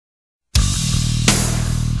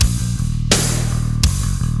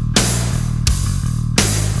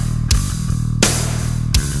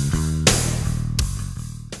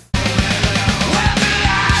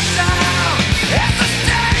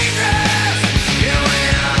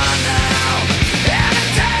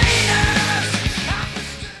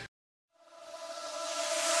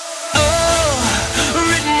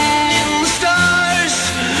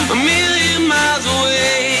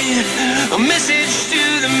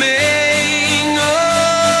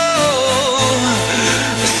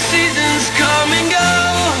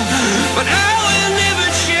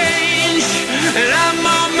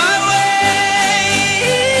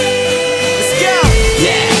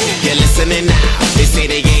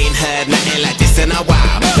in a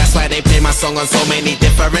while. That's why they play my song on so many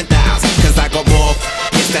different dials, cause I got more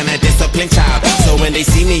hits than a disciplined child. So when they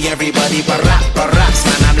see me, everybody barack.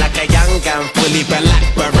 Man, I'm like a young gun, fully black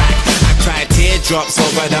barack. I cry teardrops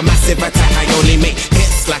over the massive attack. I only make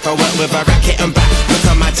hits like I work with a racket and back. Look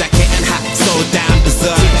at my jacket and hat, so damn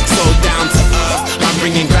berserk, so down to earth. I'm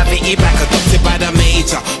bringing gravity back, adopted by the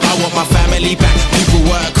major. I want my family back. People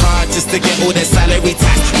work hard just to get all their salary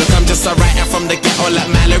tax. Look, I'm just a writer from the ghetto like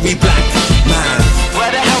Mallory Black. Man,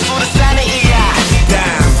 where the hell's all the sanity at?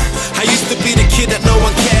 Damn, I used to be the kid that no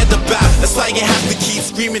one cared about. That's why you have to keep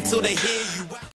screaming till they hear you.